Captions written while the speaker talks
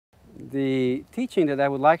The teaching that I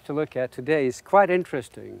would like to look at today is quite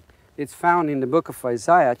interesting. It's found in the book of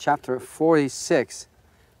Isaiah, chapter 46,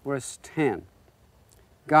 verse 10.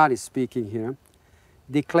 God is speaking here,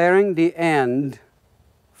 declaring the end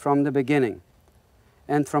from the beginning,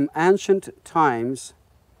 and from ancient times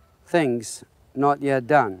things not yet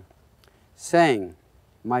done, saying,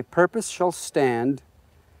 my purpose shall stand,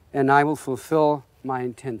 and I will fulfill my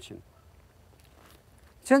intention.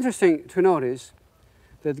 It's interesting to notice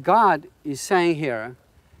that God is saying here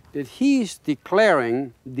that He's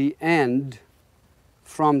declaring the end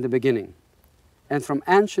from the beginning, and from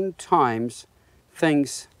ancient times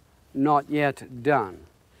things not yet done.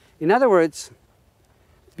 In other words,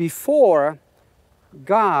 before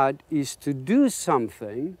God is to do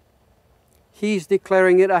something, He's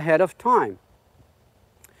declaring it ahead of time.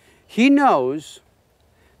 He knows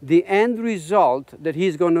the end result that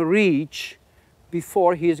He's going to reach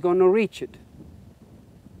before He is going to reach it.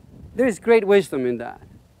 There is great wisdom in that.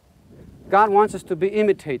 God wants us to be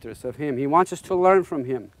imitators of Him. He wants us to learn from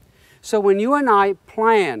Him. So when you and I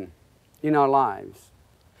plan in our lives,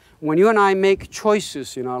 when you and I make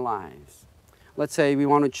choices in our lives, let's say we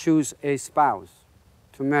want to choose a spouse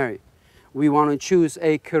to marry, we want to choose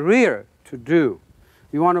a career to do,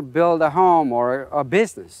 we want to build a home or a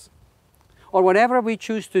business, or whatever we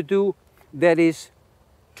choose to do that is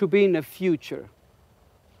to be in the future.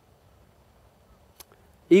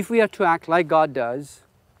 If we are to act like God does,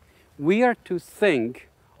 we are to think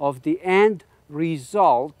of the end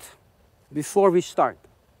result before we start.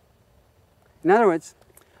 In other words,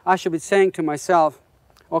 I should be saying to myself,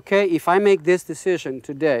 okay, if I make this decision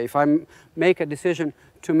today, if I make a decision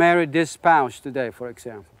to marry this spouse today, for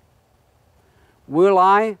example, will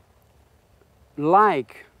I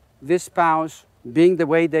like this spouse being the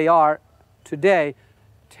way they are today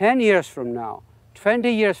 10 years from now, 20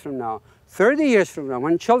 years from now, 30 years from now,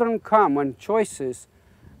 when children come, when choices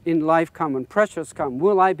in life come, when pressures come,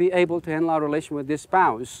 will I be able to handle our relation with this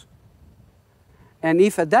spouse? And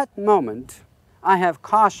if at that moment I have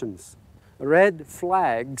cautions, red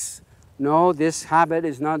flags, no, this habit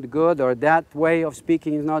is not good, or that way of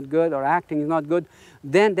speaking is not good, or acting is not good,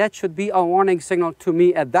 then that should be a warning signal to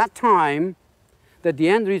me at that time that the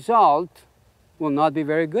end result will not be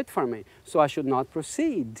very good for me. So I should not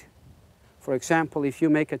proceed. For example, if you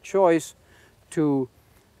make a choice to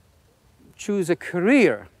choose a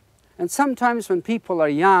career, and sometimes when people are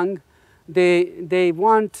young, they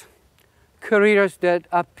want careers that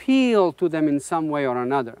appeal to them in some way or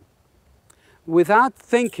another, without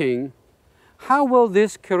thinking, how will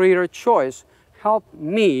this career choice help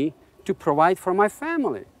me to provide for my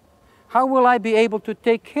family? How will I be able to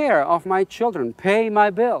take care of my children, pay my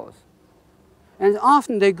bills? And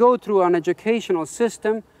often they go through an educational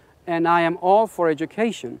system, and I am all for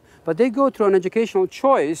education, but they go through an educational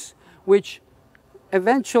choice which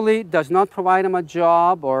eventually does not provide them a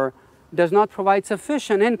job or does not provide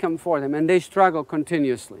sufficient income for them, and they struggle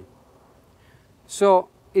continuously. So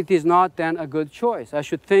it is not then a good choice. I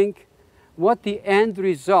should think what the end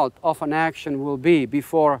result of an action will be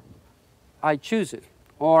before I choose it.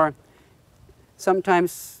 Or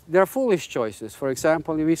sometimes there are foolish choices. For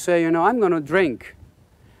example, we say, I'm going to drink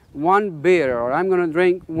one beer, or I'm going to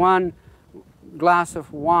drink one glass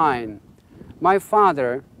of wine. My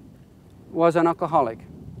father was an alcoholic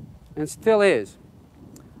and still is.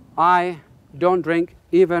 I don't drink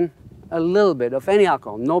even a little bit of any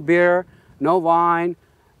alcohol. No beer, no wine,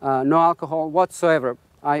 no alcohol whatsoever.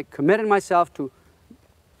 I committed myself to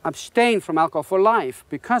abstain from alcohol for life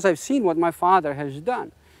because I've seen what my father has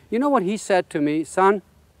done. You know what he said to me? Son,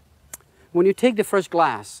 when you take the first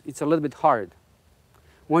glass, it's a little bit hard.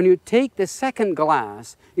 When you take the second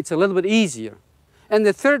glass, it's a little bit easier. And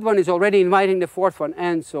the third one is already inviting the fourth one,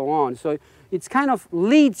 and so on. So it kind of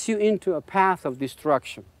leads you into a path of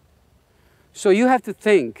destruction. So you have to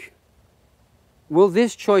think, will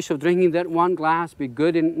this choice of drinking that one glass be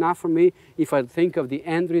good enough for me? If I think of the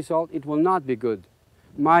end result, it will not be good.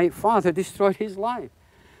 My father destroyed his life.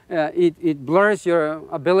 It blurs your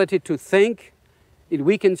ability to think. It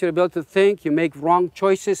weakens your ability to think. You make wrong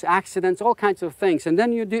choices, accidents, all kinds of things. And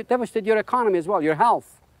then you devastate your economy as well, your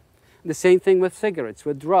health. The same thing with cigarettes,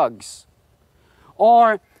 with drugs.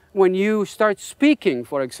 Or when you start speaking,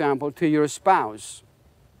 for example, to your spouse.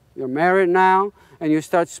 You're married now, and you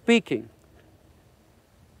start speaking.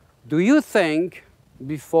 Do you think,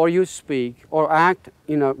 before you speak or act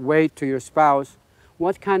in a way to your spouse,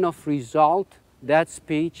 what kind of result that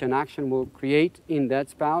speech and action will create in that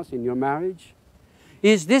spouse, in your marriage?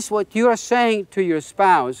 Is this what you are saying to your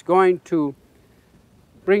spouse going to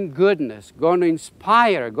bring goodness, going to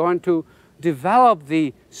inspire, going to develop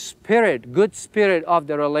the spirit, good spirit of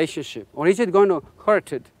the relationship? Or is it going to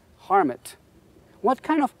hurt it, harm it? What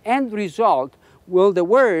kind of end result will the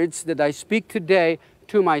words that I speak today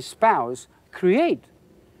to my spouse create?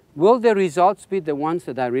 Will the results be the ones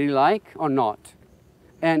that I really like or not?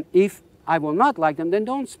 And if I will not like them, then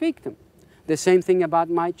don't speak them. The same thing about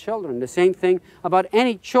my children. The same thing about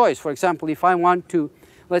any choice. For example, if I want to,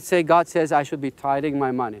 let's say God says I should be tithing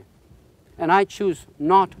my money. And I choose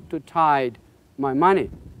not to tithe my money,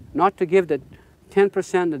 not to give the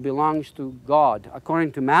 10% that belongs to God.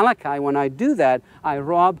 According to Malachi, when I do that, I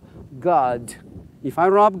rob God. If I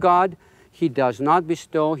rob God, He does not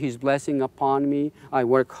bestow His blessing upon me. I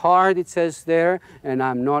work hard, it says there, and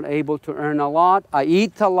I'm not able to earn a lot. I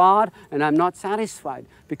eat a lot, and I'm not satisfied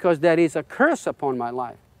because there is a curse upon my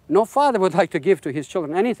life. No father would like to give to his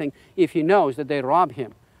children anything if he knows that they rob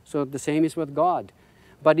him. So the same is with God.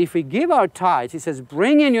 But if we give our tithes, He says,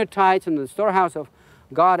 bring in your tithes into the storehouse of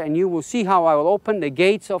God, and you will see how I will open the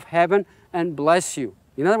gates of heaven and bless you.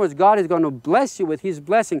 In other words, God is going to bless you with His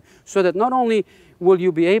blessing so that not only will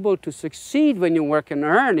you be able to succeed when you work and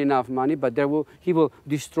earn enough money, but He will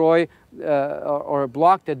destroy or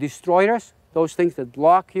block the destroyers, those things that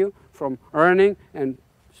block you from earning and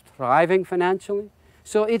thriving financially.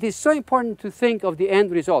 So it is so important to think of the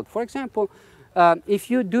end result. For example, if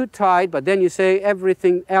you do tithe, but then you say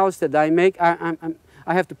everything else that I make, I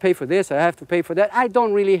have to pay for this, I have to pay for that, I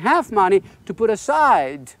don't really have money to put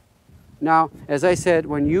aside. Now, as I said,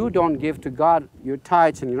 when you don't give to God your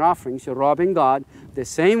tithes and your offerings, you're robbing God. The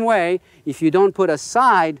same way, if you don't put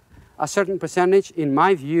aside a certain percentage, in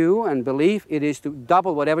my view and belief, it is to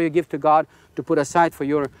double whatever you give to God to put aside for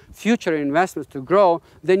your future investments to grow,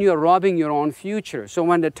 then you are robbing your own future. So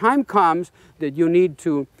when the time comes that you need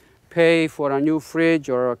to pay for a new fridge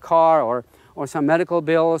or a car or some medical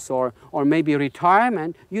bills or maybe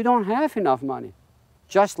retirement, you don't have enough money.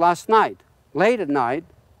 Just last night, late at night,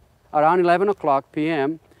 around 11 o'clock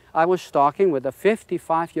p.m., I was talking with a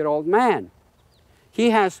 55-year-old man.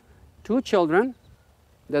 He has 2 children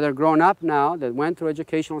that are grown up now, that went through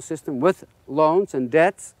educational system with loans and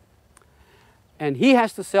debts. And he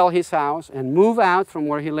has to sell his house and move out from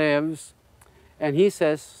where he lives. And he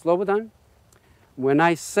says, Slobodan, when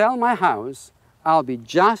I sell my house, I'll be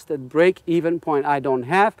just at break-even point. I don't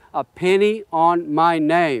have a penny on my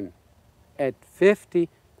name at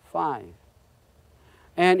 55.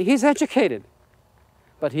 And he's educated,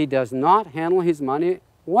 but he does not handle his money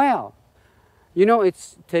well. You know,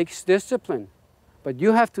 it takes discipline, but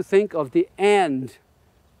you have to think of the end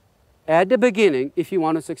at the beginning if you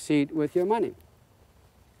want to succeed with your money.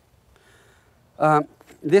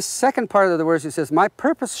 This second part of the verse, it says, my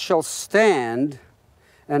purpose shall stand,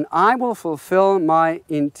 and I will fulfill my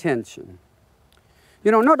intention.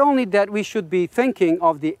 You know, not only that we should be thinking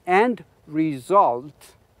of the end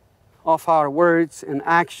result of our words and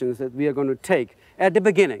actions that we are going to take at the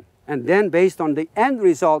beginning, and then based on the end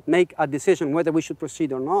result make a decision whether we should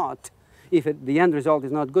proceed or not. If the end result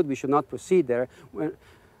is not good, we should not proceed there.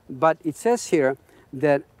 But it says here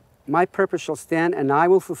that my purpose shall stand and I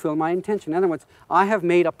will fulfill my intention. In other words, I have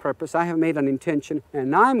made a purpose, I have made an intention,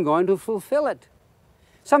 and I'm going to fulfill it.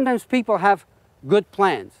 Sometimes people have good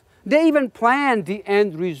plans. They even plan the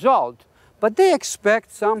end result, but they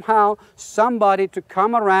expect somehow somebody to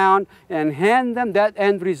come around and hand them that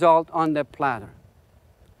end result on their platter.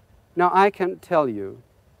 Now, I can tell you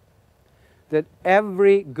that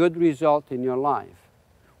every good result in your life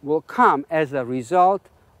will come as a result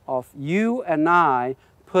of you and I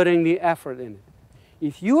putting the effort in it.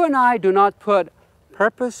 If you and I do not put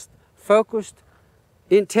purposed, focused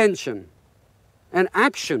intention and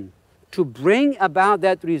action to bring about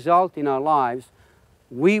that result in our lives,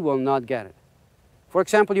 we will not get it. For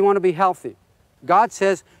example, you want to be healthy. God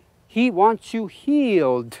says He wants you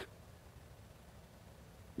healed.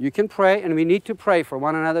 You can pray, and we need to pray for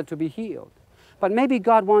one another to be healed. But maybe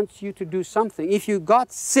God wants you to do something. If you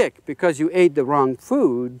got sick because you ate the wrong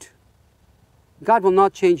food, God will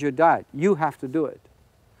not change your diet. You have to do it.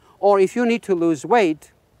 Or if you need to lose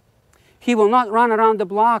weight, He will not run around the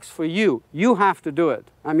blocks for you. You have to do it.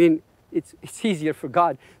 I mean, it's easier for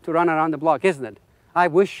God to run around the block, isn't it? I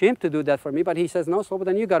wish Him to do that for me, but He says, no,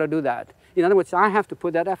 Slobodan, you got to do that. In other words, I have to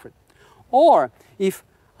put that effort. Or if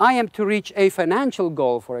I am to reach a financial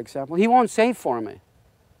goal, for example, He won't save for me.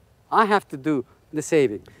 I have to do the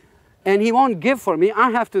saving. And He won't give for me.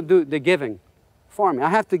 I have to do the giving for me. I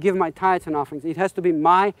have to give my tithes and offerings. It has to be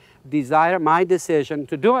my desire, my decision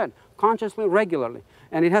to do it consciously, regularly.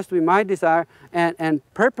 And it has to be my desire and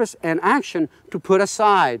purpose and action to put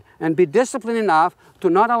aside and be disciplined enough to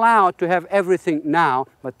not allow to have everything now,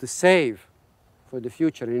 but to save for the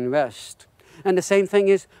future and invest. And the same thing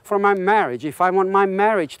is for my marriage. If I want my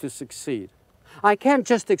marriage to succeed, I can't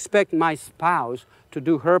just expect my spouse to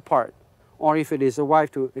do her part, or if it is a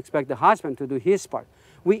wife, to expect the husband to do his part.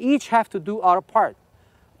 We each have to do our part.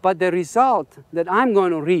 But the result that I'm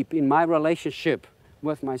going to reap in my relationship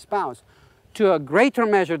with my spouse, to a greater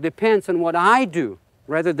measure, depends on what I do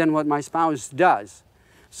rather than what my spouse does.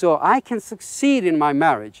 So I can succeed in my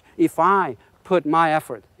marriage if I put my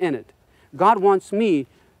effort in it. God wants me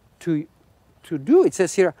to do, it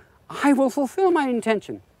says here, I will fulfill my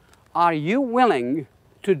intention. Are you willing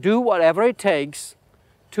to do whatever it takes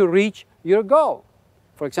to reach your goal?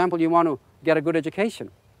 For example, you want to get a good education.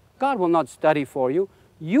 God will not study for you.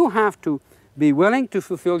 You have to be willing to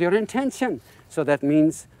fulfill your intention. So that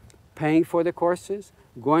means paying for the courses,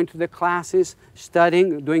 going to the classes,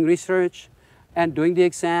 studying, doing research, and doing the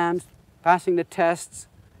exams, passing the tests,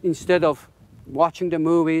 instead of watching the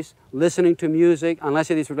movies, listening to music, unless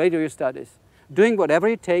it is related to your studies. Doing whatever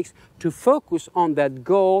it takes to focus on that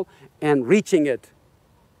goal and reaching it.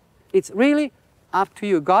 It's really up to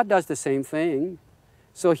you. God does the same thing.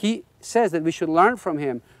 So He says that we should learn from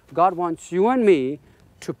Him. God wants you and me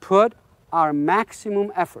to put our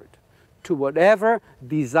maximum effort to whatever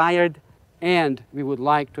desired end we would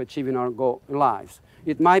like to achieve in our lives.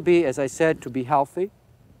 It might be, as I said, to be healthy.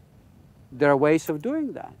 There are ways of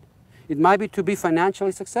doing that. It might be to be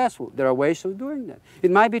financially successful. There are ways of doing that.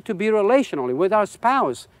 It might be to be relationally with our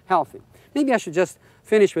spouse healthy. Maybe I should just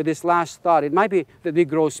finish with this last thought. It might be that we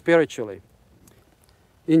grow spiritually.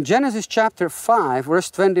 In Genesis chapter 5,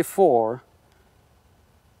 verse 24,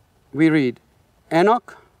 we read,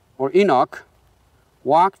 Enoch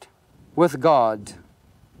walked with God.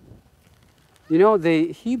 You know,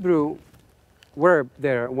 the Hebrew verb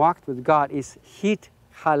there, walked with God, is hit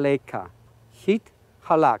haleka. Hit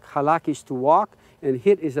halak. Halak is to walk, and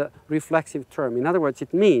hit is a reflexive term. In other words,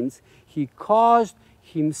 it means he caused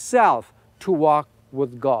himself to walk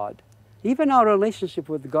with God. Even our relationship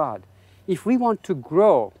with God, if we want to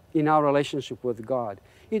grow in our relationship with God,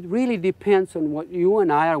 it really depends on what you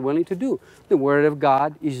and I are willing to do. The Word of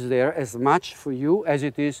God is there as much for you as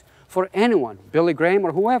it is for anyone, Billy Graham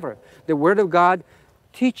or whoever. The Word of God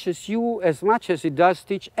teaches you as much as it does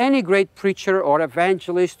teach any great preacher or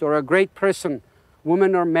evangelist or a great person,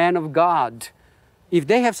 woman or man of God. If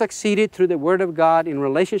they have succeeded through the Word of God in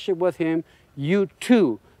relationship with Him, you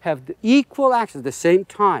too have the equal access, the same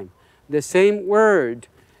time, the same Word,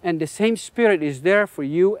 and the same Spirit is there for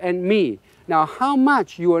you and me. Now, how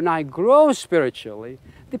much you and I grow spiritually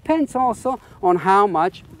depends also on how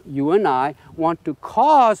much you and I want to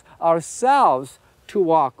cause ourselves to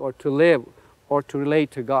walk or to live or to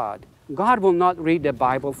relate to God. God will not read the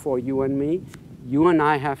Bible for you and me. You and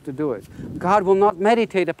I have to do it. God will not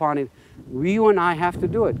meditate upon it. You and I have to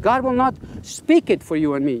do it. God will not speak it for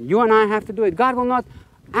you and me. You and I have to do it. God will not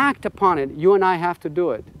act upon it. You and I have to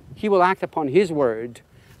do it. He will act upon His Word.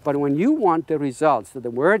 But when you want the results that the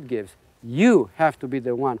Word gives, you have to be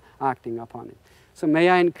the one acting upon it. So may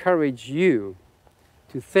I encourage you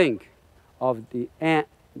to think of the end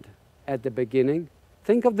at the beginning.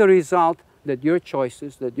 Think of the result that your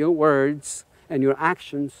choices, that your words and your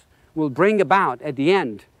actions will bring about at the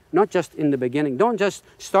end, not just in the beginning. Don't just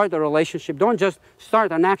start a relationship. Don't just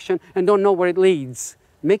start an action and don't know where it leads.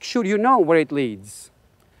 Make sure you know where it leads.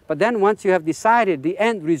 But then once you have decided the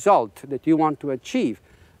end result that you want to achieve,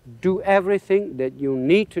 do everything that you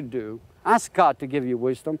need to do. Ask God to give you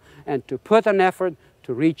wisdom and to put an effort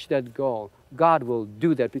to reach that goal. God will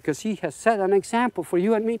do that because He has set an example for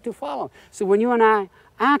you and me to follow. So when you and I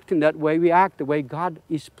act in that way, we act the way God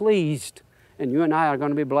is pleased. And you and I are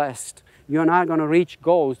going to be blessed. You and I are going to reach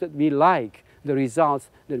goals that we like, the results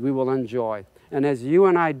that we will enjoy. And as you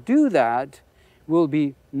and I do that, we'll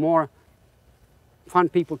be more fun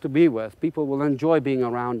people to be with. People will enjoy being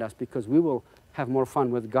around us because we will have more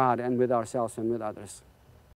fun with God and with ourselves and with others.